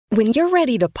When you're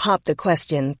ready to pop the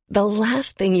question, the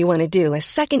last thing you want to do is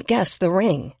second-guess the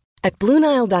ring. At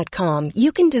BlueNile.com,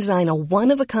 you can design a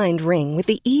one-of-a-kind ring with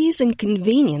the ease and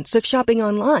convenience of shopping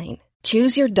online.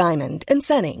 Choose your diamond and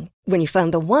setting. When you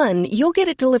find the one, you'll get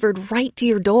it delivered right to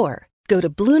your door. Go to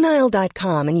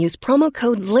BlueNile.com and use promo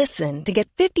code LISTEN to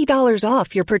get $50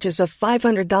 off your purchase of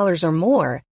 $500 or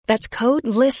more. That's code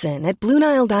LISTEN at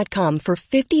BlueNile.com for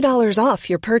 $50 off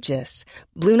your purchase.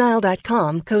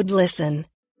 BlueNile.com, code LISTEN.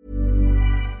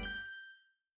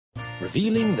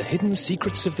 Revealing the hidden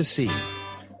secrets of the sea.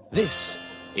 This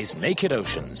is Naked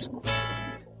Oceans.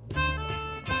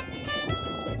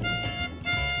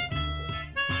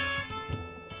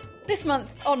 This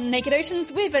month on Naked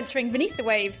Oceans, we're venturing beneath the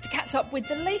waves to catch up with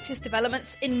the latest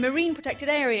developments in marine protected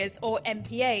areas, or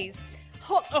MPAs.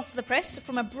 Hot off the press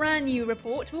from a brand new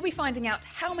report, we'll be finding out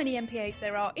how many MPAs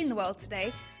there are in the world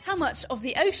today, how much of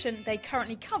the ocean they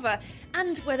currently cover,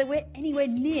 and whether we're anywhere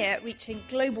near reaching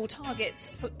global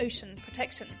targets for ocean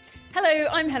protection. Hello,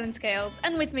 I'm Helen Scales,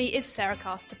 and with me is Sarah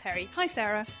Castor-Perry. Hi,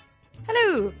 Sarah.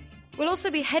 Hello. We'll also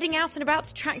be heading out and about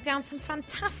to track down some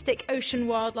fantastic ocean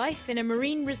wildlife in a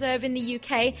marine reserve in the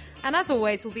UK, and as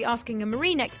always, we'll be asking a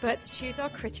marine expert to choose our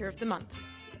Critter of the Month.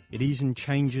 It even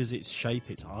changes its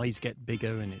shape, its eyes get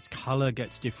bigger and its colour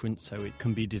gets different, so it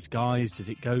can be disguised as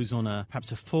it goes on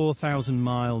perhaps a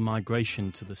 4,000-mile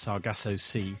migration to the Sargasso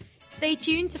Sea. Stay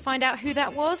tuned to find out who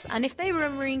that was, and if they were a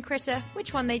marine critter,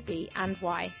 which one they'd be and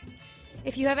why.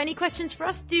 If you have any questions for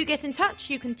us, do get in touch.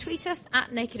 You can tweet us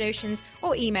at Naked Oceans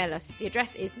or email us. The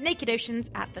address is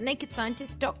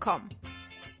nakedoceans@thenakedscientist.com.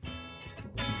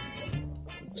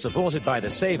 Supported by the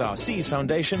Save Our Seas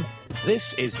Foundation,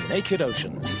 this is Naked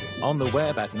Oceans, on the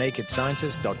web at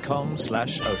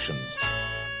nakedscientist.com/oceans.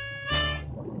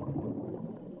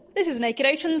 This is Naked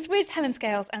Oceans with Helen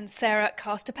Scales and Sarah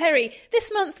Castor-Perry.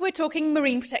 This month we're talking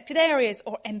marine protected areas,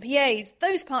 or MPAs,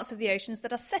 those parts of the oceans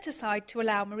that are set aside to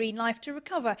allow marine life to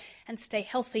recover and stay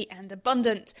healthy and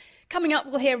abundant. Coming up,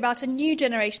 we'll hear about a new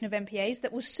generation of MPAs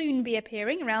that will soon be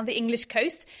appearing around the English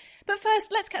coast. But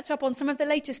first, let's catch up on some of the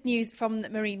latest news from the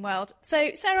marine world. So,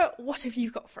 Sarah, what have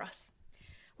you got for us?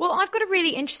 Well, I've got a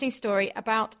really interesting story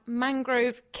about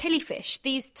mangrove killifish.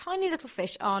 These tiny little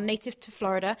fish are native to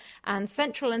Florida and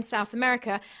Central and South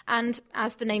America, and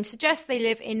as the name suggests, they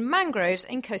live in mangroves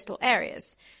in coastal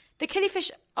areas. The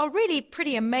killifish are really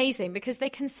pretty amazing because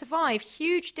they can survive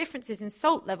huge differences in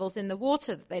salt levels in the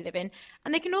water that they live in,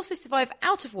 and they can also survive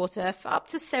out of water for up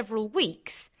to several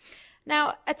weeks.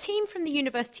 Now, a team from the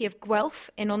University of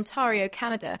Guelph in Ontario,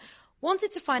 Canada,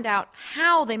 wanted to find out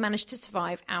how they managed to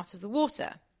survive out of the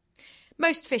water.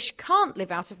 Most fish can't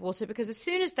live out of water because as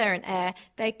soon as they're in air,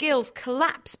 their gills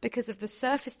collapse because of the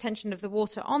surface tension of the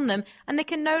water on them, and they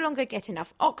can no longer get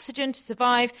enough oxygen to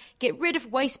survive, get rid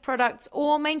of waste products,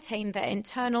 or maintain their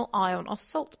internal ion or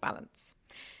salt balance.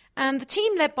 And the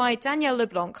team led by Daniel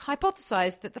Leblanc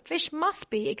hypothesized that the fish must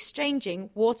be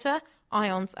exchanging water,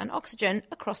 ions and oxygen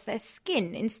across their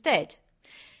skin instead.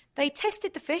 They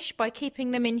tested the fish by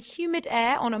keeping them in humid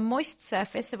air on a moist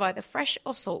surface of either fresh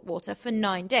or salt water for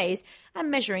 9 days and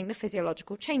measuring the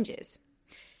physiological changes.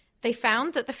 They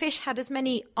found that the fish had as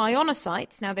many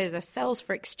ionocytes, now those are cells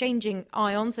for exchanging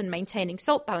ions and maintaining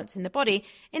salt balance in the body,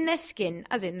 in their skin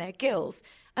as in their gills,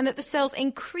 and that the cells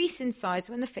increase in size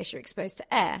when the fish are exposed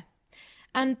to air.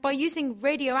 And by using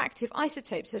radioactive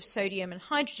isotopes of sodium and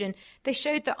hydrogen, they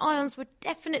showed that ions were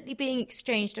definitely being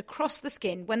exchanged across the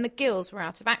skin when the gills were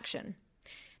out of action.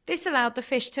 This allowed the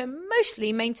fish to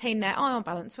mostly maintain their ion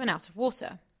balance when out of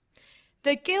water.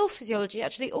 The gill physiology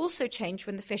actually also changed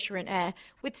when the fish were in air,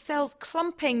 with cells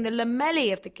clumping the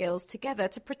lamellae of the gills together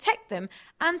to protect them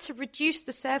and to reduce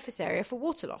the surface area for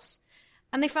water loss.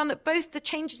 And they found that both the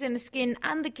changes in the skin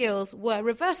and the gills were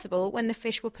reversible when the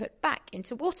fish were put back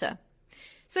into water.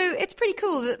 So it's pretty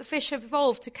cool that the fish have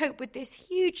evolved to cope with this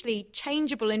hugely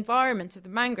changeable environment of the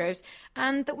mangroves,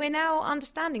 and that we're now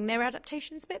understanding their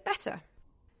adaptations a bit better.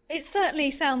 It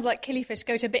certainly sounds like killifish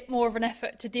go to a bit more of an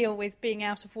effort to deal with being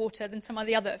out of water than some of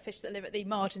the other fish that live at the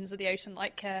margins of the ocean,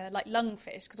 like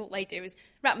lungfish, because all they do is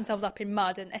wrap themselves up in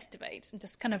mud and estivate and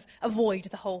just kind of avoid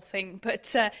the whole thing. But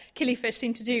killifish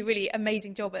seem to do a really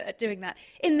amazing job at doing that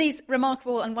in these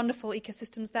remarkable and wonderful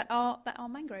ecosystems that are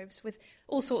mangroves, with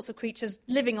all sorts of creatures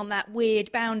living on that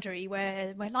weird boundary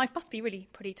where life must be really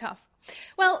pretty tough.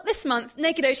 Well, this month,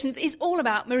 Naked Oceans is all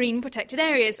about marine protected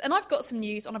areas, and I've got some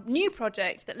news on a new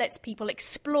project that lets people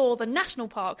explore the national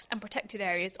parks and protected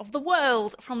areas of the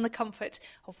world from the comfort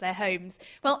of their homes.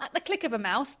 Well, at the click of a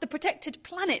mouse, the Protected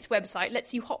Planet website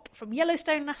lets you hop from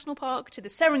Yellowstone National Park to the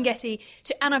Serengeti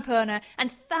to Annapurna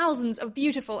and thousands of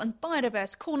beautiful and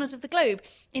biodiverse corners of the globe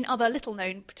in other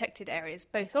little-known protected areas,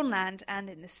 both on land and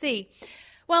in the sea.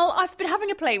 Well, I've been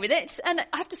having a play with it, and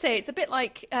I have to say it's a bit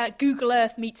like Google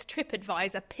Earth meets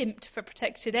TripAdvisor pimped for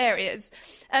protected areas.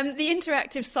 The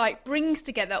interactive site brings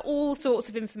together all sorts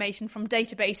of information from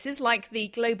databases like the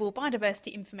Global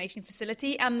Biodiversity Information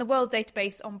Facility and the World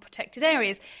Database on Protected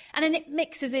Areas, and then it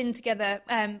mixes in together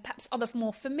perhaps other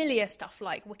more familiar stuff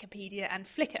like Wikipedia and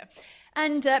Flickr.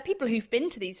 And people who've been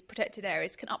to these protected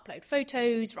areas can upload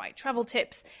photos, write travel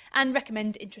tips, and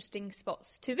recommend interesting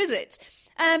spots to visit.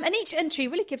 And each entry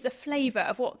really gives a flavour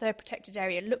of what the protected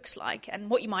area looks like and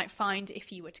what you might find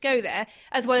if you were to go there,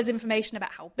 as well as information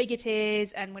about how big it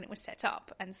is and when it was set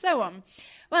up, and so on.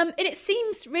 It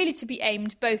seems really to be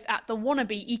aimed both at the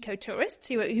wannabe eco-tourists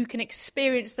who can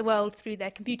experience the world through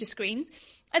their computer screens,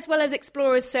 as well as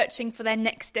explorers searching for their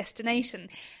next destination.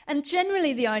 And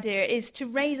generally the idea is to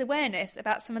raise awareness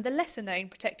about some of the lesser-known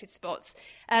protected spots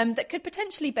that could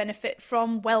potentially benefit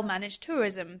from well-managed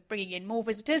tourism, bringing in more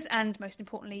visitors and, most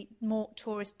importantly, more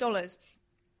tourist dollars.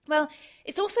 Well,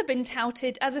 it's also been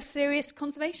touted as a serious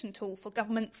conservation tool for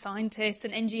government, scientists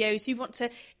and NGOs who want to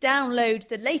download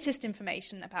the latest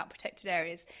information about protected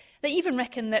areas. They even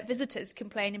reckon that visitors can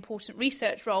play an important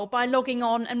research role by logging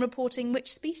on and reporting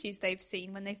which species they've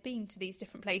seen when they've been to these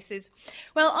different places.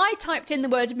 Well, I typed in the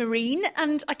word marine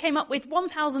and I came up with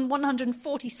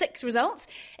 1,146 results,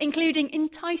 including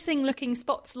enticing-looking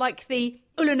spots like the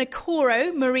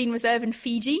Ulunakoro Marine Reserve in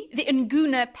Fiji, the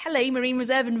Nguna Pele Marine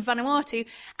Reserve in Vanuatu,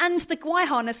 and the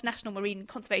Guayhanas National Marine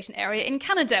Conservation Area in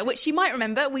Canada, which you might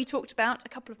remember we talked about a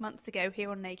couple of months ago here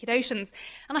on Naked Oceans.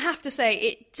 And I have to say,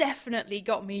 it definitely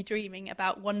got me dreaming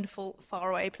about wonderful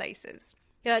faraway places.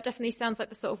 Yeah, that definitely sounds like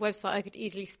the sort of website I could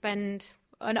easily spend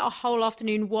a whole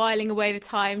afternoon whiling away the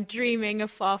time, dreaming of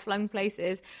far-flung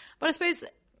places. But I suppose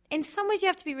in some ways you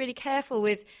have to be really careful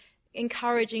with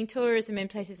encouraging tourism in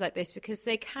places like this because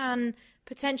they can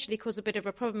potentially cause a bit of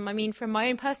a problem. I mean, from my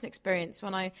own personal experience,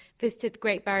 when I visited the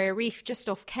Great Barrier Reef just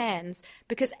off Cairns,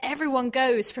 because everyone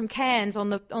goes from Cairns on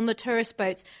the tourist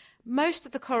boats, most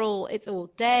of the coral, it's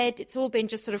all dead. It's all been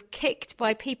just sort of kicked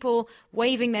by people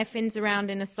waving their fins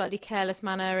around in a slightly careless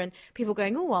manner and people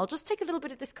going, oh, I'll just take a little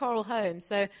bit of this coral home.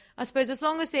 So I suppose as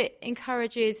long as it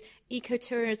encourages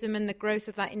ecotourism and the growth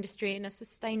of that industry in a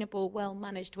sustainable,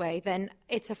 well-managed way, then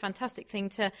it's a fantastic thing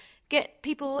to get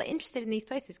people interested in these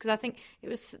places. Because I think it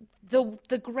was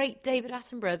the great David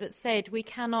Attenborough that said we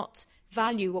cannot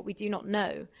value what we do not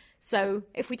know. So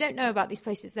if we don't know about these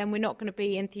places, then we're not going to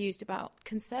be enthused about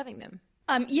conserving them.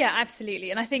 Yeah,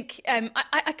 absolutely. And I think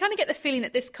I kind of get the feeling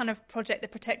that this kind of project, the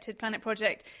Protected Planet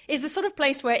project, is the sort of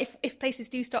place where if places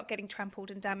do start getting trampled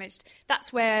and damaged,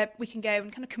 that's where we can go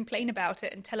and kind of complain about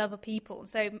it and tell other people.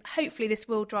 So hopefully this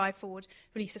will drive forward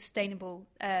really sustainable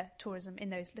tourism in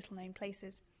those little-known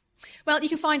places. Well, you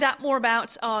can find out more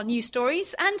about our news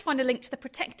stories and find a link to the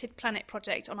Protected Planet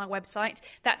project on our website.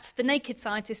 That's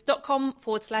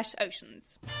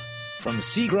thenakedscientist.com/oceans. From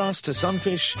seagrass to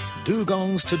sunfish,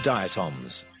 dugongs to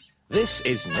diatoms. This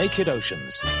is Naked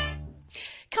Oceans.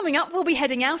 Coming up, we'll be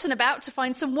heading out and about to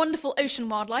find some wonderful ocean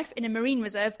wildlife in a marine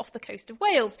reserve off the coast of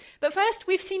Wales. But first,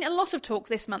 we've seen a lot of talk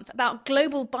this month about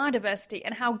global biodiversity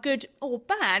and how good or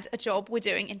bad a job we're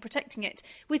doing in protecting it,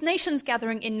 with nations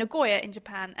gathering in Nagoya in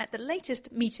Japan at the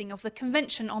latest meeting of the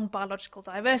Convention on Biological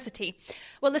Diversity.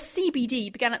 Well, the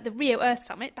CBD began at the Rio Earth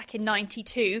Summit back in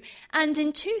 1992, and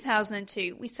in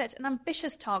 2002 we set an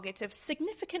ambitious target of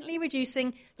significantly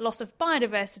reducing the loss of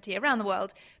biodiversity around the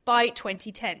world by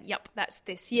 2010. Yup, that's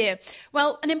this year.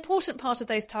 Well, an important part of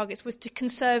those targets was to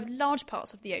conserve large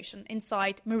parts of the ocean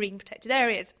inside marine protected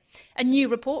areas. A new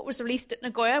report was released at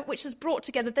Nagoya, which has brought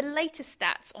together the latest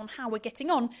stats on how we're getting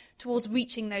on towards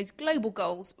reaching those global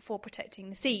goals for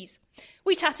protecting the seas.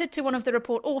 We chatted to one of the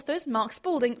report authors, Mark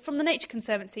Spalding, from the Nature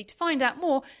Conservancy to find out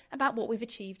more about what we've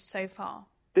achieved so far.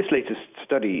 This latest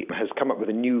study has come up with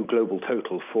a new global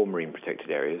total for marine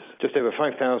protected areas. Just over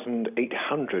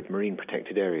 5,800 marine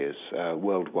protected areas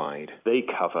worldwide. They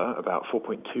cover about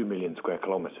 4.2 million square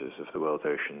kilometres of the world's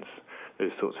oceans.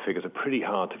 Those sorts of figures are pretty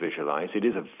hard to visualise. It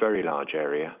is a very large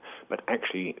area, but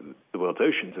actually the world's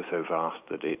oceans are so vast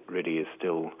that it really is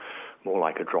still more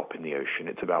like a drop in the ocean.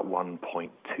 It's about 1.2%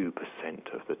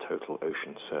 of the total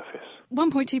ocean surface.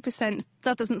 1.2%,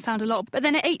 that doesn't sound a lot. But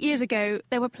then 8 years ago,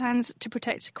 there were plans to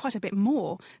protect quite a bit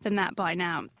more than that by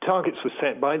now. Targets were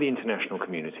set by the international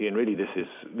community, and really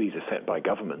these are set by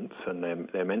governments, and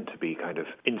they're meant to be kind of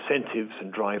incentives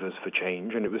and drivers for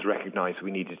change, and it was recognised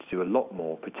we needed to do a lot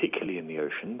more, particularly in the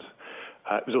oceans.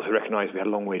 It was also recognised we had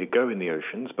a long way to go in the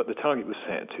oceans, but the target was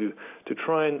set to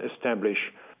try and establish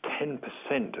 10%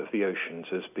 of the oceans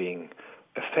as being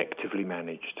effectively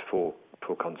managed for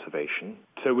conservation.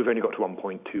 So we've only got to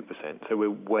 1.2%, so we're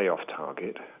way off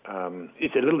target.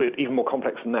 It's a little bit even more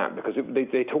complex than that because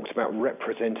they talked about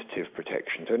representative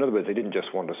protection. So in other words, they didn't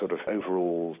just want a sort of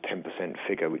overall 10%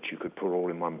 figure which you could put all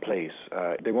in one place.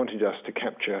 They wanted us to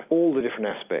capture all the different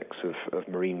aspects of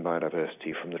marine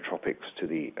biodiversity from the tropics to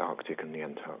the Arctic and the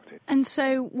Antarctic. And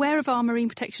so where have our marine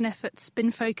protection efforts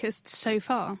been focused so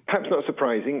far? Perhaps not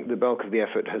surprising, the bulk of the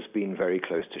effort has been very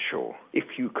close to shore.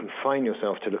 If you confine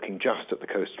yourself to looking just at the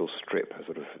coastal strip, a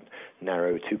sort of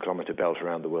narrow 2-kilometre belt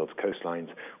around the world's coastlines,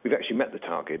 we've actually met the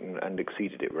target and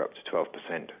exceeded it. We're up to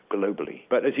 12% globally.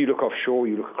 But as you look offshore,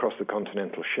 you look across the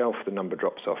continental shelf, the number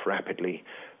drops off rapidly.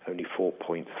 Only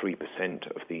 4.3%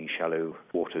 of the shallow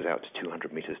waters out to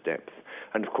 200 metres depth.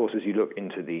 And of course, as you look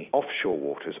into the offshore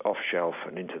waters, off-shelf,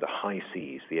 and into the high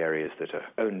seas, the areas that are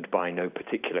owned by no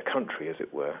particular country, as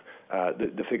it were,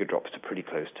 the figure drops to pretty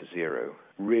close to zero.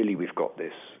 Really, we've got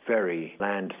this very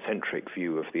land-centric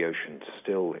view of the oceans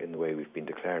still in the way we've been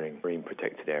declaring marine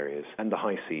protected areas. And the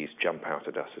high seas jump out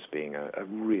at us as being a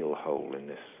real hole in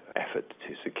this effort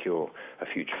to secure a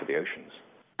future for the oceans.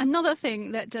 Another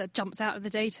thing that jumps out of the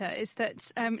data is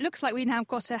that it looks like we now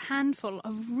got a handful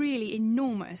of really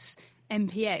enormous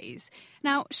MPAs.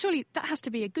 Now, surely that has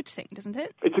to be a good thing, doesn't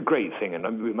it? It's a great thing,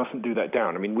 and we mustn't do that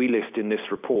down. I mean, we list in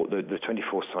this report the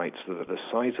 24 sites that are the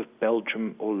size of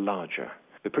Belgium or larger.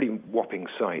 They're pretty whopping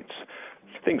sites.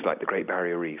 Things like the Great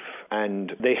Barrier Reef,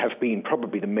 and they have been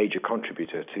probably the major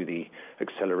contributor to the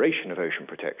acceleration of ocean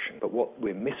protection. But what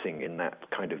we're missing in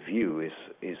that kind of view is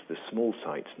the small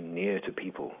sites near to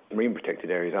people. Marine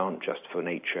protected areas aren't just for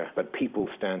nature, but people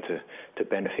stand to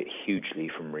benefit hugely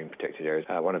from marine protected areas.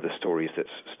 One of the stories that's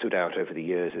stood out over the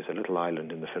years is a little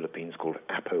island in the Philippines called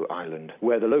Apo Island,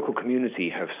 where the local community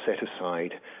have set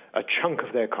aside a chunk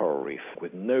of their coral reef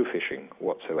with no fishing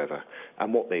whatsoever,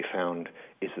 and what they found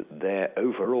is that their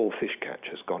overall fish catch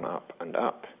has gone up and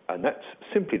up. And that's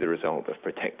simply the result of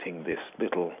protecting this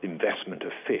little investment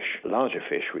of fish, larger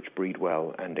fish which breed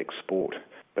well and export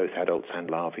both adults and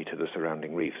larvae to the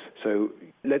surrounding reefs. So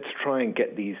let's try and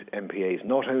get these MPAs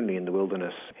not only in the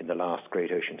wilderness, in the last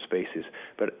great ocean spaces,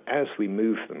 but as we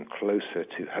move them closer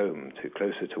to home,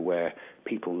 closer to where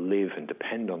people live and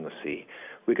depend on the sea,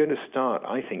 we're going to start,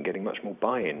 I think, getting much more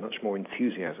buy-in, much more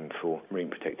enthusiasm for marine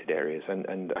protected areas.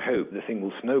 And I hope the thing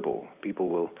will snowball. People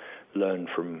will learn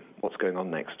from what's going on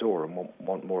next door and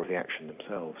want more of the action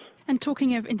themselves. And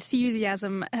talking of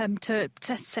enthusiasm to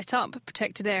set up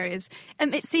protected areas,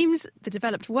 it seems the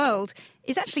developed world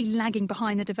is actually lagging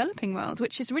behind the developing world,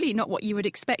 which is really not what you would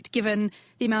expect given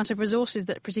the amount of resources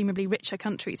that presumably richer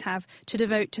countries have to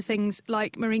devote to things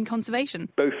like marine conservation.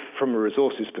 Both from a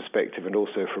resources perspective and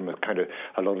also from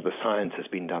a lot of the science has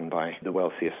been done by the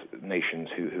wealthiest nations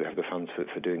who have the funds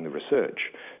for doing the research.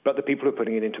 But the people who are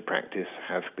putting it into practice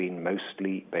have been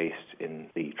mostly based in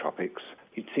the tropics.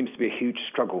 It seems to be a huge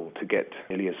struggle to get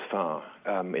nearly as far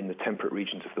in the temperate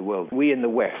regions of the world. We in the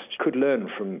West could learn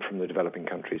from the developing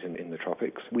countries in the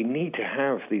tropics. We need to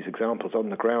have these examples on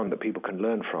the ground that people can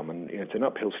learn from, and it's an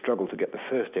uphill struggle to get the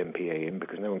first MPA in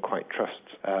because no one quite trusts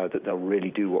that they'll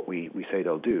really do what we say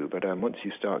they'll do. But once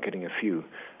you start getting a few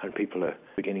and people are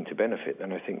beginning to benefit,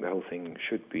 then I think the whole thing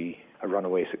should be a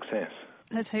runaway success.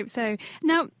 Let's hope so.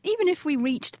 Now, even if we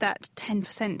reached that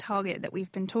 10% target that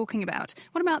we've been talking about,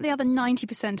 what about the other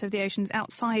 90% of the oceans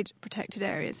outside protected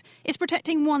areas? Is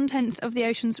protecting 1/10 of the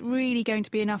oceans really going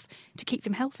to be enough to keep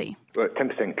them healthy? Well,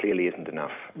 10% clearly isn't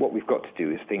enough. What we've got to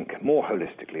do is think more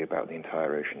holistically about the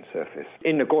entire ocean surface.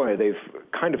 In Nagoya, they've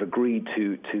kind of agreed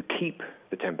to keep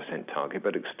the 10% target,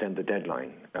 but extend the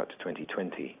deadline out to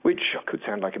 2020, which could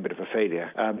sound like a bit of a failure,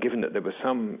 given that there were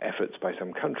some efforts by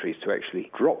some countries to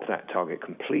actually drop that target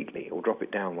completely, or drop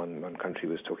it down. One country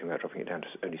was talking about dropping it down to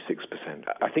only 6%.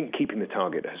 I think keeping the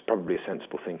target is probably a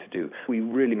sensible thing to do. We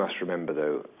really must remember,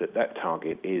 though, that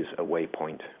target is a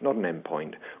waypoint, not an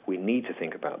endpoint. We need to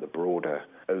think about the broader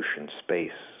ocean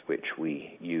space which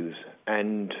we use,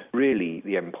 and really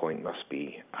the endpoint must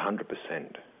be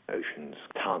 100% oceans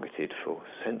targeted for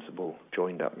sensible,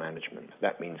 joined-up management.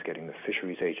 That means getting the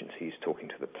fisheries agencies, talking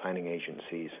to the planning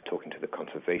agencies, talking to the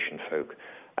conservation folk.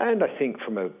 And I think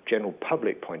from a general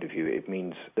public point of view, it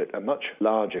means that a much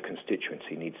larger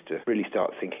constituency needs to really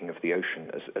start thinking of the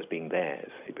ocean as being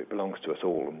theirs. It belongs to us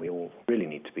all, and we all really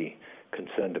need to be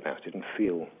concerned about it and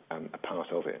feel a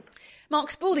part of it. Mark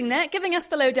Spalding there, giving us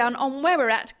the lowdown on where we're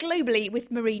at globally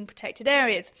with marine protected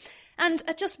areas. And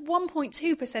at just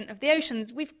 1.2% of the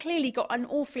oceans, we've clearly got an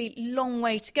awfully long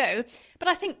way to go. But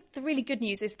I think the really good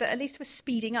news is that at least we're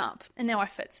speeding up in our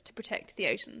efforts to protect the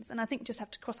oceans. And I think we just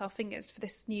have to cross our fingers for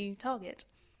this new target.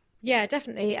 Yeah,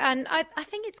 definitely. And I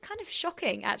think it's kind of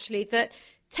shocking, actually, that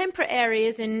temperate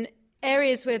areas in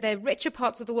areas where the richer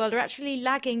parts of the world are actually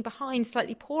lagging behind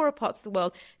slightly poorer parts of the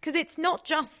world, because it's not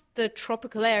just the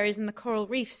tropical areas and the coral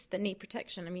reefs that need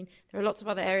protection. I mean, there are lots of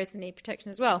other areas that need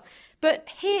protection as well. But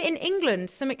here in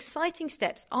England, some exciting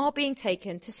steps are being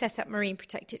taken to set up marine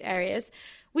protected areas.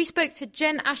 We spoke to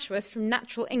Jen Ashworth from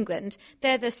Natural England.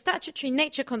 They're the statutory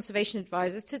nature conservation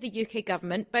advisors to the UK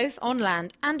government, both on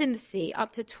land and in the sea,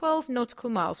 up to 12 nautical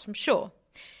miles from shore.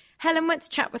 Helen went to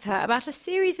chat with her about a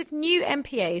series of new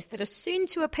MPAs that are soon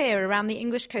to appear around the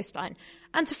English coastline,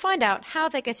 and to find out how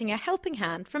they're getting a helping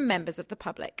hand from members of the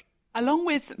public. Along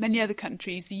with many other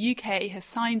countries, the UK has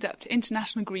signed up to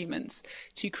international agreements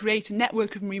to create a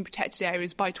network of marine protected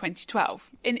areas by 2012.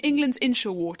 In England's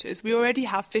inshore waters, we already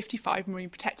have 55 marine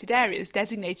protected areas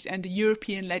designated under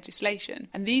European legislation,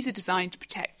 and these are designed to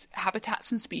protect habitats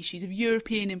and species of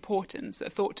European importance that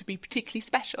are thought to be particularly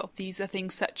special. These are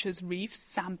things such as reefs,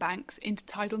 sandbanks,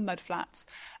 intertidal mudflats,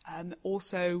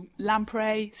 also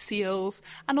lamprey, seals,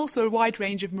 and also a wide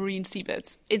range of marine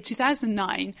seabirds. In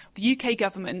 2009, the UK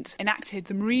government enacted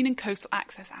the Marine and Coastal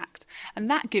Access Act, and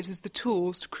that gives us the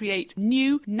tools to create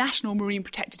new national marine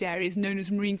protected areas known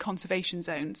as marine conservation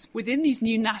zones. Within these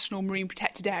new national marine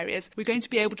protected areas, we're going to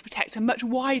be able to protect a much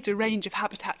wider range of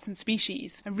habitats and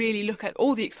species and really look at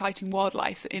all the exciting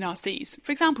wildlife in our seas.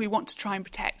 For example, we want to try and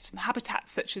protect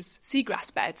habitats such as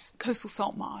seagrass beds, coastal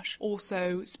salt marsh,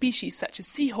 also species such as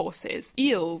seahorses,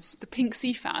 eels, the pink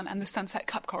sea fan and the sunset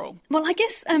cup coral. Well, I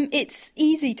guess it's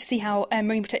easy to see how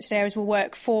marine protected areas will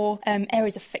work for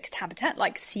areas of fixed habitat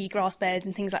like seagrass beds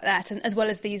and things like that, as well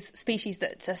as these species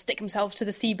that stick themselves to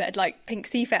the seabed like pink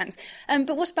sea fans.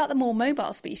 But what about the more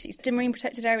mobile species? Do marine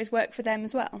protected areas work for them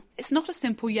as well? It's not a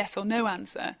simple yes or no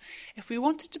answer. If we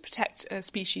wanted to protect a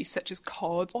species such as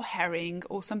cod or herring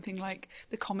or something like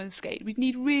the common skate, we'd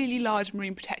need really large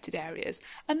marine protected areas,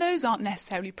 and those aren't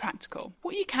necessarily practical.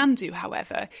 What you can do,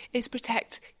 however, is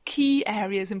protect key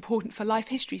areas important for life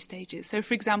history stages. So,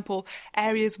 for example,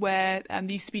 areas where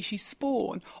these species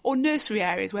spawn, or nursery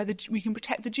areas where we can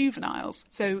protect the juveniles.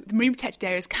 So the marine protected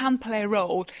areas can play a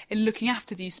role in looking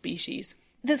after these species.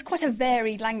 There's quite a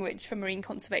varied language for marine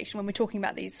conservation when we're talking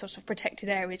about these sort of protected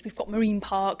areas. We've got marine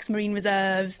parks, marine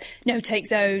reserves, no-take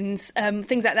zones,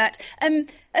 things like that.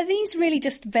 Are these really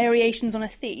just variations on a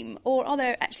theme, or are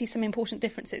there actually some important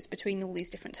differences between all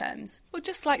these different terms? Well,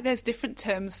 just like there's different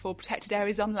terms for protected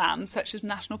areas on land, such as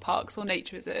national parks or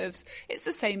nature reserves, it's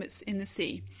the same in the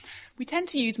sea. We tend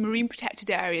to use marine protected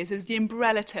areas as the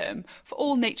umbrella term for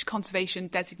all nature conservation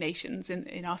designations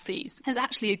in our seas. There's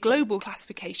actually a global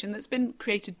classification that's been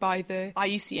created by the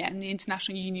IUCN, the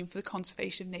International Union for the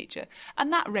Conservation of Nature,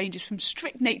 and that ranges from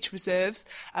strict nature reserves,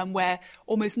 where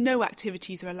almost no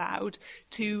activities are allowed,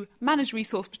 to managed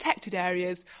resource protected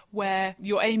areas where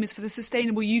your aim is for the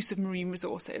sustainable use of marine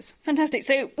resources. Fantastic.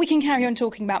 So we can carry on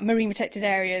talking about marine protected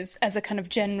areas as a kind of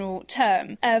general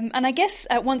term. And I guess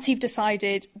once you've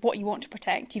decided what you want to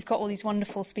protect, you've got all these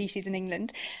wonderful species in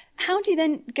England. How do you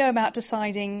then go about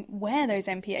deciding where those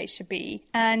MPAs should be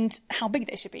and how big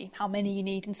they should be, how many you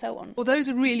need and so on? Well, those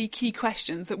are really key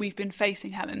questions that we've been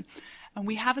facing, Helen. And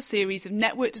we have a series of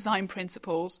network design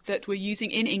principles that we're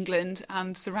using in England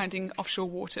and surrounding offshore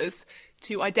waters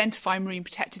to identify marine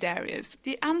protected areas.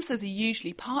 The answers are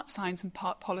usually part science and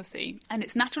part policy, and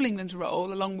it's Natural England's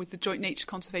role, along with the Joint Nature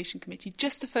Conservation Committee,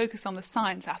 just to focus on the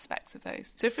science aspects of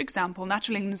those. So, for example,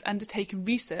 Natural England's undertaken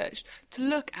research to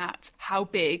look at how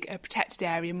big a protected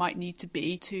area might need to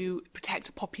be to protect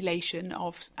a population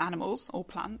of animals or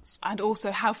plants, and also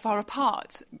how far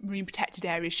apart marine protected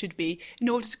areas should be in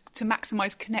order to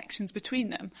maximise connections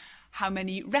between them. how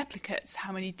many replicates,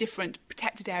 how many different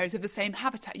protected areas of the same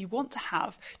habitat you want to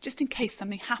have, just in case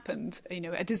something happened,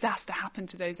 a disaster happened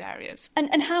to those areas.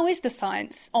 And how is the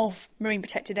science of marine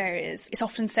protected areas? It's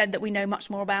often said that we know much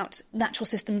more about natural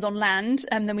systems on land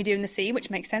than we do in the sea, which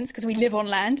makes sense because we live on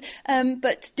land.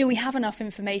 But do we have enough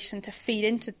information to feed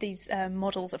into these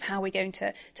models of how we're going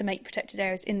to make protected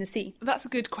areas in the sea? That's a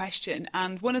good question.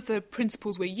 And one of the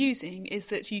principles we're using is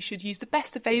that you should use the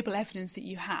best available evidence that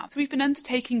you have. So we've been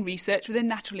undertaking research within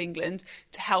Natural England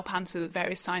to help answer the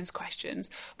various science questions,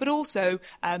 but also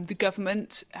the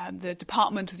government, the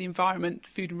Department of the Environment,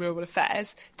 Food and Rural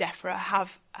Affairs, DEFRA,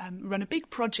 have run a big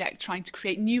project trying to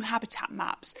create new habitat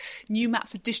maps, new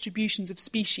maps of distributions of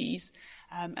species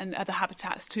and other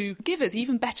habitats to give us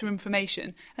even better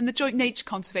information. And the Joint Nature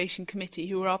Conservation Committee,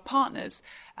 who are our partners,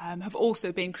 have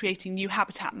also been creating new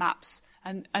habitat maps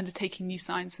and undertaking new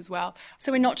science as well.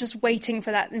 So we're not just waiting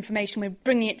for that information, we're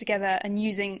bringing it together and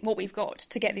using what we've got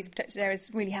to get these protected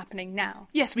areas really happening now.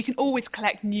 Yes, we can always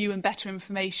collect new and better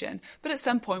information, but at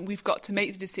some point we've got to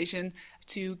make the decision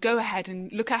to go ahead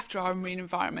and look after our marine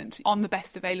environment on the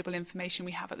best available information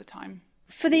we have at the time.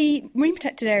 For the marine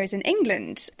protected areas in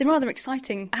England, the rather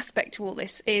exciting aspect to all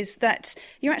this is that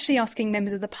you're actually asking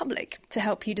members of the public to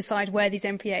help you decide where these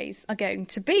MPAs are going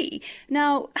to be.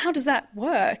 Now, how does that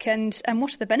work and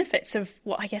what are the benefits of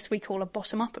what I guess we call a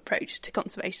bottom-up approach to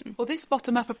conservation? Well, this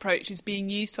bottom-up approach is being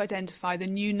used to identify the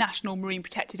new national marine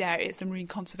protected areas, the marine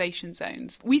conservation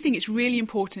zones. We think it's really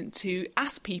important to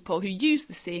ask people who use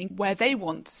the sea where they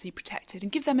want to see protected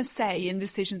and give them a say in the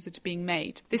decisions that are being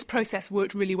made. This process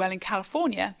worked really well in California,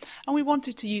 and we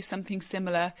wanted to use something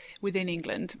similar within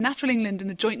England. Natural England and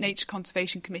the Joint Nature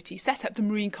Conservation Committee set up the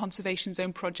Marine Conservation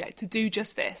Zone project to do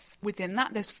just this. Within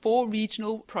that, there's 4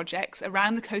 regional projects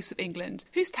around the coast of England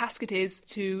whose task it is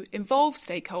to involve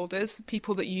stakeholders,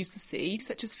 people that use the sea,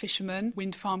 such as fishermen,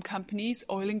 wind farm companies,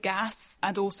 oil and gas,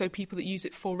 and also people that use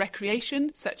it for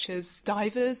recreation, such as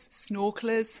divers,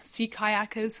 snorkelers, sea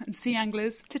kayakers and sea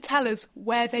anglers, to tell us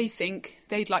where they think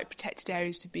they'd like protected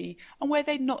areas to be and where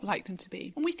they'd not like them to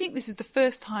be. And we think this is the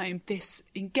first time this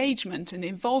engagement and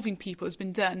involving people has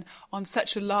been done on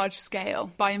such a large scale.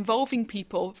 By involving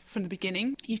people from the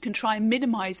beginning, you can try and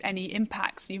minimise any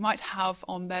impacts you might have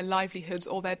on their livelihoods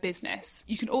or their business.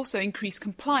 You can also increase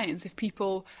compliance. If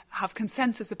people have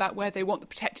consensus about where they want the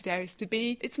protected areas to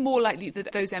be, it's more likely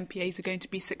that those MPAs are going to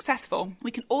be successful.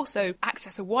 We can also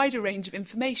access a wider range of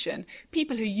information.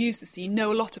 People who use the sea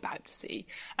know a lot about the sea,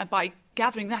 and by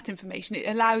gathering that information, it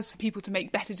allows people to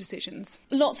make better decisions.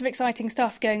 Lots of exciting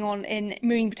stuff going on in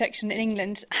marine protection in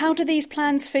England. How do these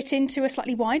plans fit into a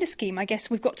slightly wider scheme? I guess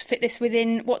we've got to fit this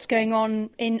within what's going on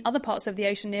in other parts of the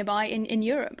ocean nearby in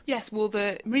Europe. Yes, well,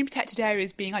 the marine protected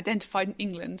areas being identified in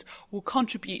England will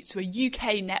contribute to a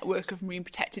UK network of marine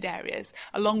protected areas,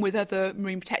 along with other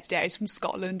marine protected areas from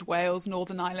Scotland, Wales,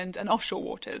 Northern Ireland and offshore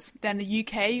waters. Then the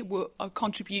UK will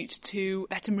contribute to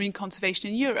better marine conservation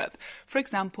in Europe. For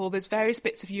example, there's various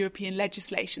bits of European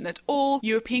legislation that all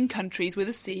European countries with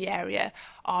a sea area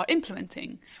are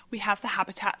implementing. We have the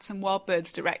Habitats and Wild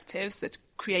Birds directives that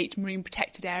create marine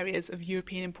protected areas of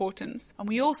European importance. And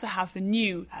we also have the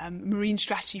new Marine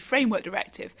Strategy Framework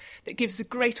Directive that gives us a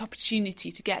great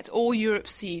opportunity to get all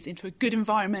Europe's seas into a good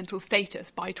environmental status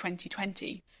by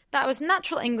 2020. That was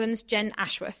Natural England's Jen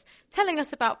Ashworth telling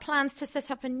us about plans to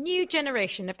set up a new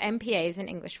generation of MPAs in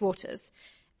English waters.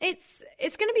 It's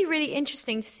going to be really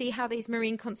interesting to see how these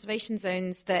marine conservation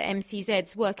zones, the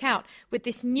MCZs, work out with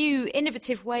this new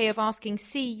innovative way of asking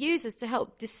sea users to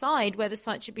help decide where the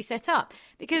site should be set up.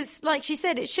 Because, like she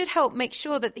said, it should help make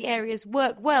sure that the areas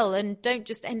work well and don't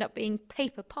just end up being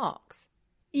paper parks.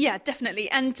 Yeah, definitely.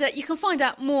 And you can find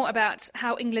out more about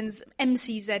how England's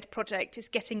MCZ project is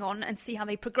getting on and see how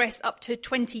they progress up to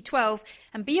 2012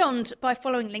 and beyond by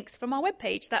following links from our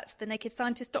webpage. That's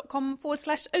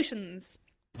thenakedscientist.com/oceans.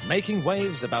 Making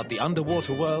waves about the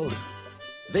underwater world.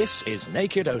 This is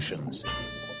Naked Oceans.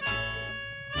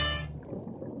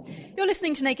 You're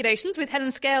listening to Naked Oceans with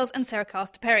Helen Scales and Sarah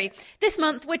Castor-Perry. This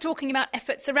month, we're talking about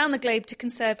efforts around the globe to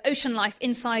conserve ocean life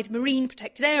inside marine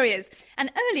protected areas. And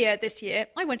earlier this year,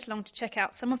 I went along to check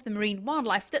out some of the marine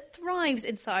wildlife that thrives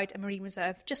inside a marine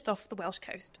reserve just off the Welsh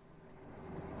coast.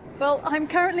 Well, I'm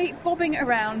currently bobbing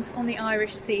around on the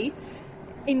Irish Sea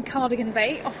in Cardigan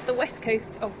Bay off the west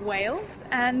coast of Wales,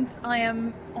 and I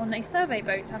am on a survey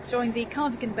boat. I've joined the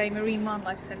Cardigan Bay Marine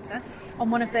Wildlife Centre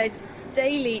on one of their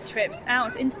daily trips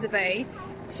out into the bay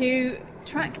to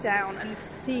track down and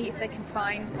see if they can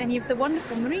find any of the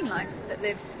wonderful marine life that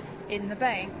lives in the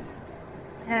bay.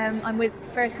 I'm with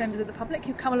various members of the public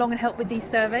who come along and help with these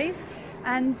surveys.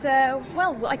 And,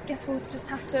 well, I guess we'll just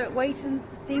have to wait and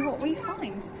see what we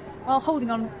find. While holding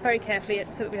on very carefully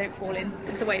so that we don't fall in,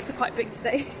 because the waves are quite big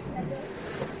today.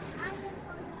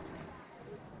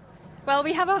 Well,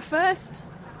 we have our first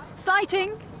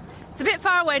sighting. It's a bit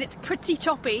far away and it's pretty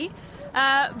choppy,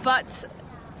 but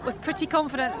we're pretty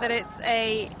confident that it's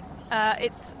a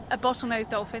bottlenose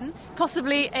dolphin,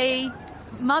 possibly a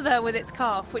mother with its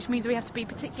calf, which means we have to be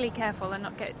particularly careful and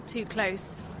not get too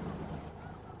close.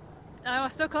 No, I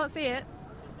still can't see it.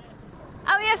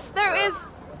 Oh yes, there it is.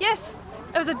 Yes,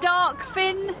 there was a dark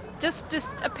fin, just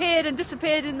appeared and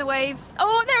disappeared in the waves.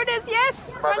 Oh, there it is.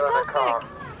 Yes, fantastic.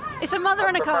 It's a mother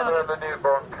and a calf. Mother and a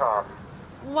newborn calf.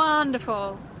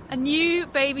 Wonderful. A new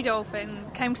baby dolphin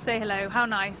came to say hello. How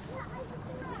nice.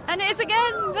 And it is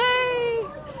again. They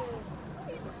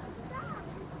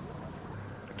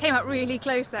came up really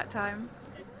close that time.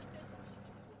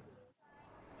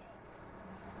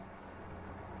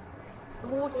 The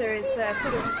water is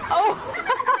sort of...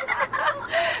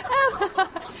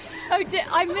 Oh dear,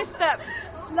 I missed that.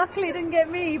 Luckily it didn't get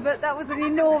me, but that was an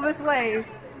enormous wave.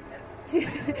 Two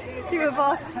of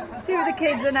the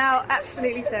kids are now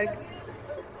absolutely soaked.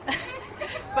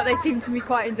 But they seem to be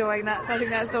quite enjoying that, so I think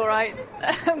that's all right.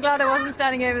 I'm glad I wasn't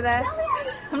standing over there.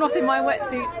 I'm not in my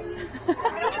wetsuit.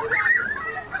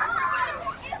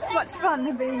 Much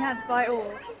fun being had by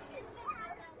all.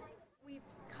 We've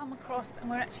come across, and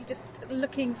we're actually just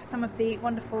looking for some of the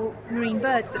wonderful marine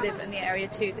birds that live in the area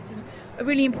too. This is a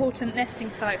really important nesting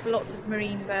site for lots of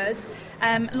marine birds,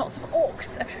 and lots of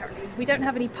auks apparently. We don't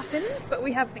have any puffins, but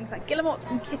we have things like guillemots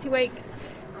and kittiwakes,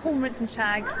 cormorants and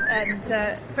shags,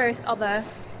 and various other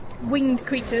winged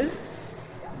creatures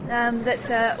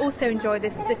that also enjoy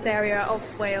this area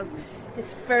of Wales,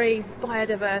 this very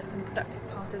biodiverse and productive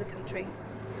part of the country.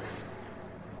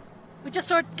 We just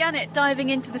saw a gannet diving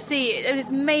into the sea. It had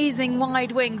amazing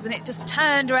wide wings, and it just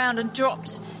turned around and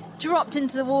dropped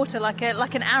into the water like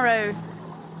an arrow.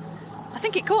 I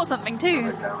think it caught something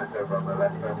too.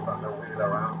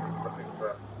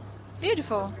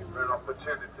 Beautiful.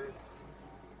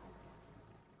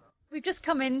 We've just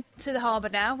come into the harbour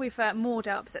now. We've moored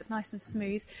up, so it's nice and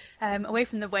smooth, away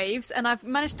from the waves. And I've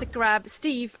managed to grab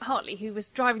Steve Hartley, who was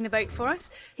driving the boat for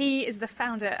us. He is the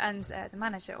founder and the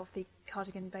manager of the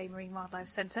Cardigan Bay Marine Wildlife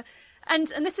Centre. And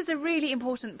this is a really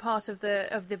important part of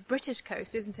the British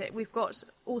coast, isn't it? We've got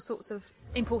all sorts of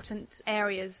important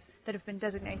areas that have been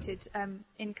designated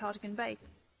in Cardigan Bay.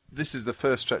 This is the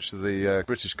first stretch of the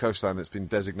British coastline that's been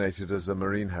designated as a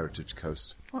marine heritage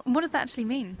coast. What does that actually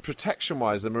mean?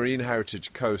 Protection-wise, the marine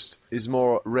heritage coast is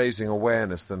more raising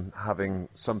awareness than having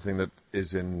something that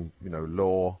is in,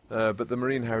 law. But the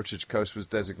marine heritage coast was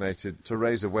designated to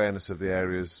raise awareness of the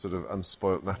area's sort of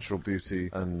unspoilt natural beauty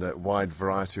and wide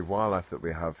variety of wildlife that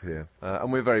we have here.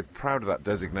 And we're very proud of that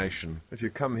designation. If you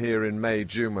come here in May,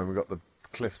 June, when we've got the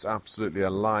cliffs absolutely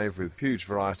alive with huge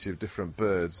variety of different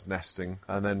birds nesting,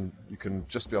 and then you can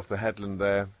just be off the headland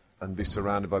there and be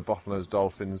surrounded by bottlenose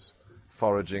dolphins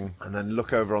foraging, and then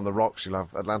look over on the rocks, you'll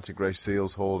have Atlantic grey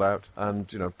seals hauled out, and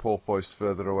porpoise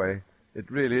further away. It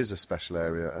really is a special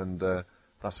area, and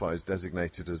that's why it's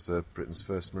designated as Britain's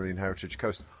first marine heritage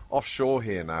coast. Offshore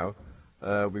here now,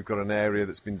 we've got an area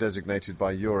that's been designated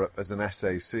by Europe as an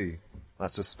SAC.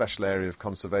 That's a special area of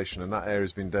conservation, and that area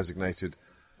has been designated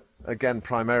again,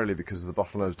 primarily because of the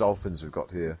bottlenose dolphins we've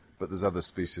got here, but there's other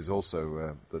species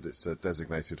also that it's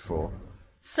designated for.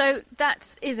 So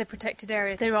that is a protected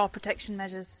area. There are protection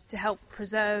measures to help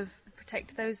preserve and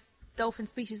protect those dolphin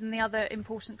species and the other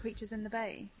important creatures in the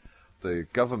bay. The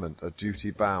government are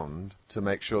duty-bound to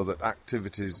make sure that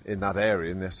activities in that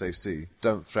area, in the SAC,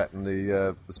 don't threaten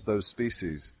those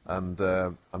species. And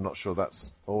I'm not sure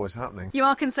that's always happening. You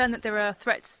are concerned that there are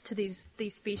threats to these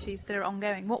species that are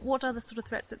ongoing. What are the sort of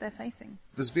threats that they're facing?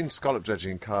 There's been scallop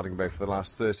dredging in Cardigan Bay for the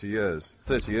last 30 years.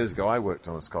 30 years ago, I worked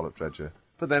on a scallop dredger.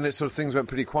 But then things went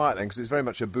pretty quiet then, because it's very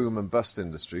much a boom and bust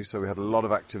industry, so we had a lot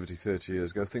of activity 30 years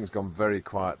ago. Things gone very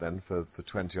quiet then for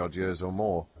 20-odd years or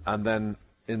more. And then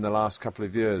in the last couple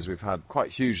of years, we've had quite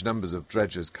huge numbers of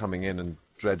dredgers coming in and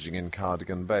dredging in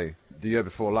Cardigan Bay. The year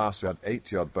before last, we had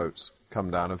 80-odd boats come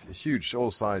down, of huge,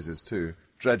 all sizes too,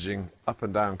 dredging up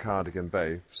and down Cardigan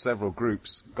Bay. Several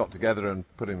groups got together and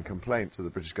put in complaint to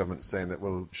the British government saying that,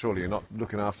 well, surely you're not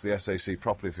looking after the SAC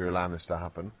properly if you're allowing this to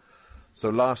happen. So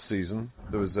last season,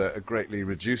 there was a greatly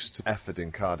reduced effort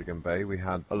in Cardigan Bay. We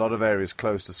had a lot of areas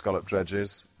closed to scallop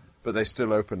dredges, but they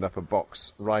still opened up a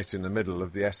box right in the middle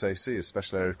of the SAC, a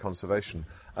special area of conservation.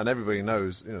 And everybody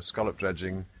knows, scallop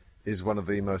dredging is one of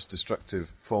the most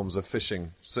destructive forms of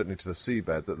fishing, certainly to the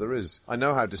seabed, that there is. I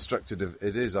know how destructive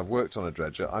it is. I've worked on a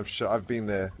dredger. I've been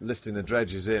there lifting the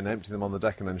dredges in, emptying them on the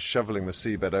deck, and then shoveling the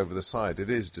seabed over the side. It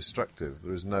is destructive.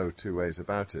 There is no two ways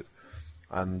about it.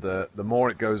 And the more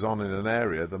it goes on in an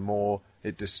area, the more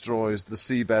it destroys the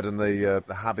seabed and the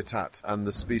habitat and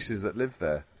the species that live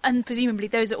there. And presumably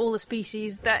those are all the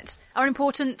species that are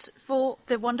important for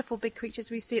the wonderful big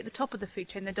creatures we see at the top of the food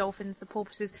chain, the dolphins, the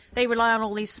porpoises. They rely on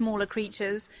all these smaller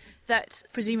creatures that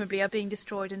presumably are being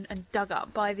destroyed and dug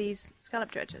up by these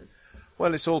scallop dredgers.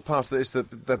 Well, it's all part of it's the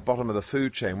bottom of the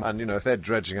food chain. And, if they're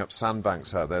dredging up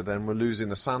sandbanks out there, then we're losing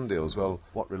the sand eels. Well,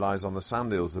 what relies on the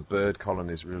sand eels? The bird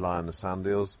colonies rely on the sand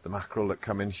eels. The mackerel that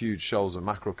come in, huge shoals of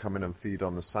mackerel come in and feed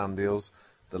on the sand eels.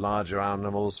 The larger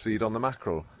animals feed on the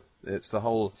mackerel. It's the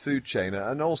whole food chain.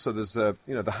 And also there's, the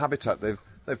habitat.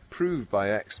 They've proved by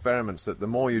experiments that the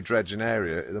more you dredge an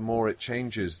area, the more it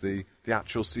changes the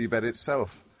actual seabed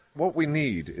itself. What we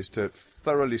need is to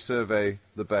thoroughly survey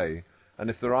the bay. And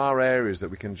if there are areas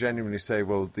that we can genuinely say,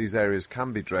 well, these areas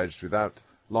can be dredged without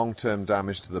long-term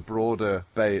damage to the broader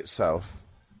bay itself,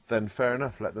 then fair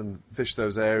enough, let them fish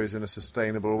those areas in a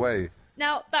sustainable way.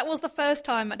 Now, that was the first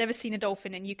time I'd ever seen a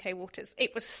dolphin in UK waters.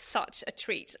 It was such a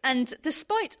treat. And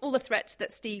despite all the threats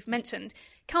that Steve mentioned,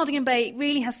 Cardigan Bay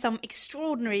really has some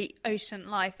extraordinary ocean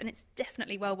life, and it's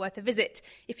definitely well worth a visit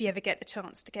if you ever get the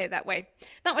chance to go that way.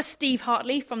 That was Steve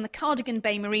Hartley from the Cardigan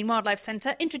Bay Marine Wildlife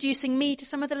Centre introducing me to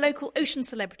some of the local ocean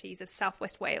celebrities of South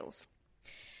West Wales.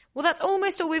 Well, that's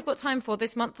almost all we've got time for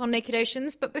this month on Naked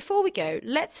Oceans, but before we go,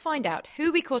 let's find out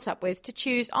who we caught up with to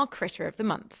choose our Critter of the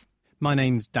Month. My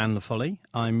name's Dan Laffoley.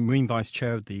 I'm Marine Vice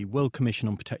Chair of the World Commission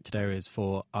on Protected Areas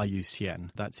for IUCN.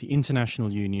 That's the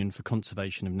International Union for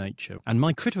Conservation of Nature. And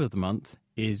my Critter of the Month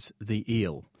is the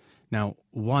eel. Now,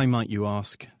 why might you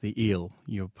ask the eel?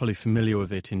 You're probably familiar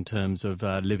with it in terms of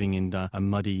living in a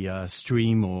muddy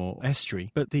stream or estuary.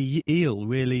 But the eel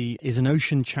really is an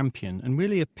ocean champion and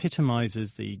really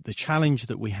epitomises the challenge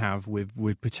that we have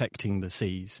with protecting the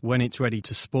seas. When it's ready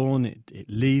to spawn, it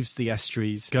leaves the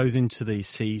estuaries, goes into the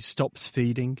sea, stops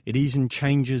feeding. It even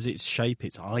changes its shape.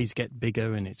 Its eyes get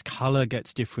bigger and its colour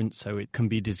gets different, so it can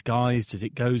be disguised as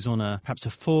it goes on perhaps a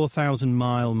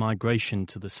 4,000-mile migration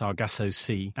to the Sargasso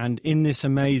Sea. And in this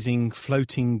amazing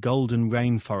floating golden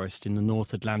rainforest in the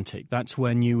North Atlantic, that's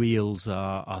where new eels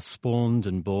are spawned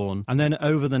and born. And then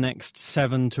over the next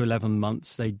 7 to 11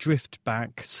 months, they drift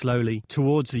back slowly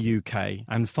towards the UK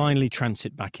and finally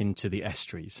transit back into the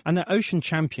estuaries. And they're ocean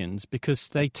champions because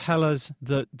they tell us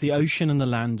that the ocean and the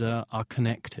land are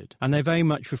connected. And they very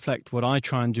much reflect what I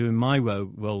try and do in my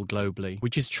role globally,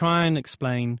 which is try and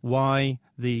explain why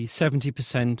the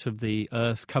 70% of the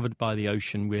Earth covered by the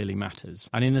ocean really matters.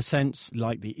 And in a sense,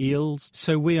 like the eels,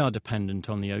 so we are dependent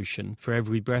on the ocean. For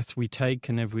every breath we take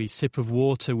and every sip of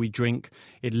water we drink,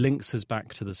 it links us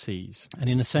back to the seas. And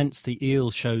in a sense, the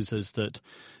eel shows us that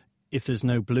if there's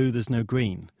no blue, there's no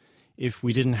green. If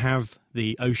we didn't have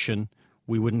the ocean,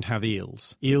 we wouldn't have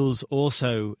eels. Eels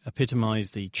also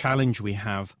epitomise the challenge we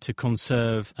have to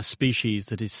conserve a species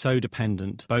that is so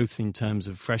dependent, both in terms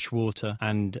of freshwater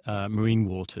and marine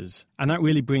waters. And that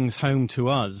really brings home to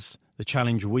us the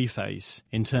challenge we face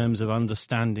in terms of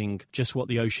understanding just what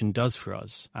the ocean does for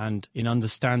us, and in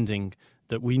understanding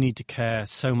that we need to care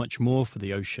so much more for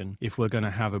the ocean if we're going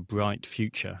to have a bright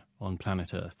future on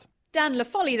planet Earth. Dan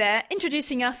Laffoley there,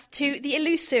 introducing us to the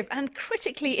elusive and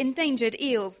critically endangered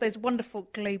eels, those wonderful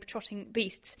globe-trotting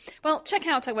beasts. Well, check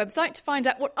out our website to find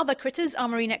out what other critters our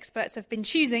marine experts have been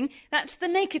choosing. That's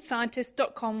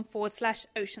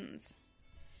thenakedscientist.com/oceans.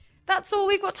 That's all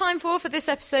we've got time for this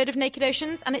episode of Naked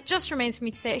Oceans, and it just remains for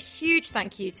me to say a huge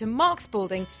thank you to Mark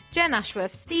Spalding, Jen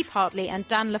Ashworth, Steve Hartley and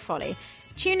Dan Laffoley.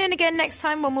 Tune in again next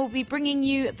time when we'll be bringing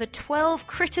you the 12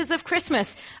 Critters of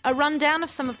Christmas, a rundown of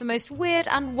some of the most weird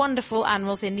and wonderful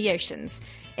animals in the oceans.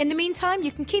 In the meantime,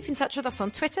 you can keep in touch with us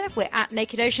on Twitter, we're at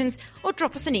Naked Oceans, or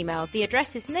drop us an email. The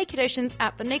address is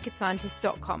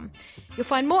nakedoceans@thenakedscientist.com. You'll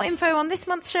find more info on this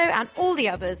month's show and all the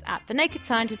others at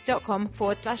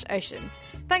thenakedscientist.com/oceans.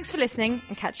 Thanks for listening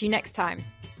and catch you next time.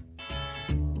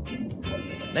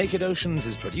 Naked Oceans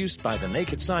is produced by The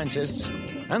Naked Scientists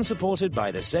and supported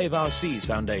by the Save Our Seas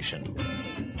Foundation.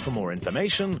 For more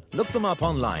information, look them up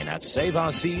online at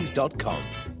saveourseas.com.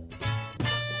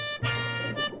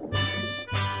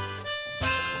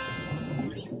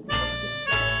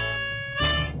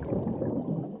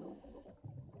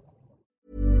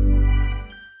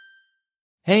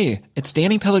 Hey, it's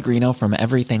Danny Pellegrino from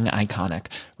Everything Iconic.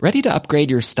 Ready to upgrade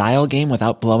your style game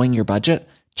without blowing your budget?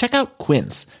 Check out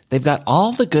Quince. They've got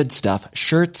all the good stuff,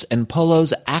 shirts and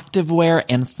polos, activewear,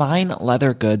 and fine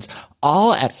leather goods,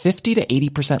 all at 50 to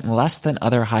 80% less than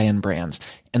other high-end brands.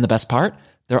 And the best part?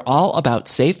 They're all about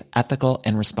safe, ethical,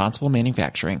 and responsible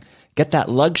manufacturing. Get that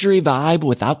luxury vibe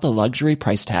without the luxury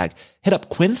price tag. Hit up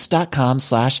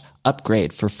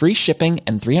quince.com/upgrade for free shipping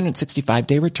and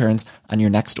 365-day returns on your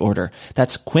next order.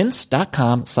 That's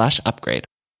quince.com/upgrade.